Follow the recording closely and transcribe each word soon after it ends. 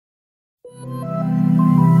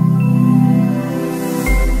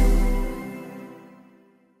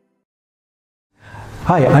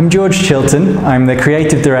Hi, I'm George Chilton. I'm the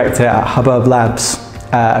Creative Director at Hubbub Labs,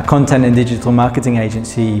 a content and digital marketing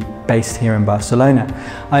agency based here in Barcelona.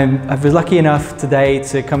 I was lucky enough today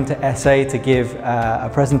to come to ESEI to give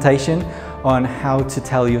a presentation on how to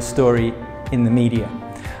tell your story in the media.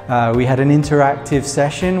 We had an interactive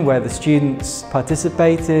session where the students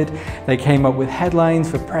participated. They came up with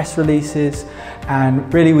headlines for press releases,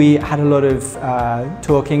 and really we had a lot of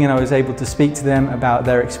talking, and I was able to speak to them about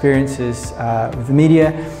their experiences with the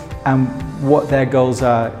media and what their goals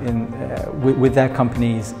are with their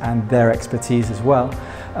companies and their expertise as well.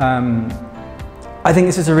 I think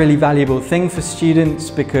this is a really valuable thing for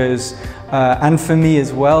students because, and for me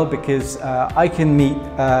as well, because I can meet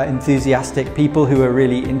enthusiastic people who are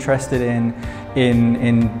really interested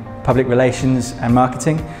in public relations and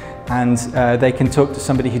marketing, and they can talk to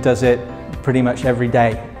somebody who does it pretty much every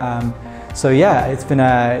day. So yeah, it's been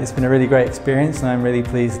a really great experience, and I'm really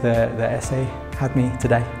pleased that ESEI had me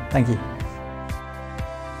today. Thank you.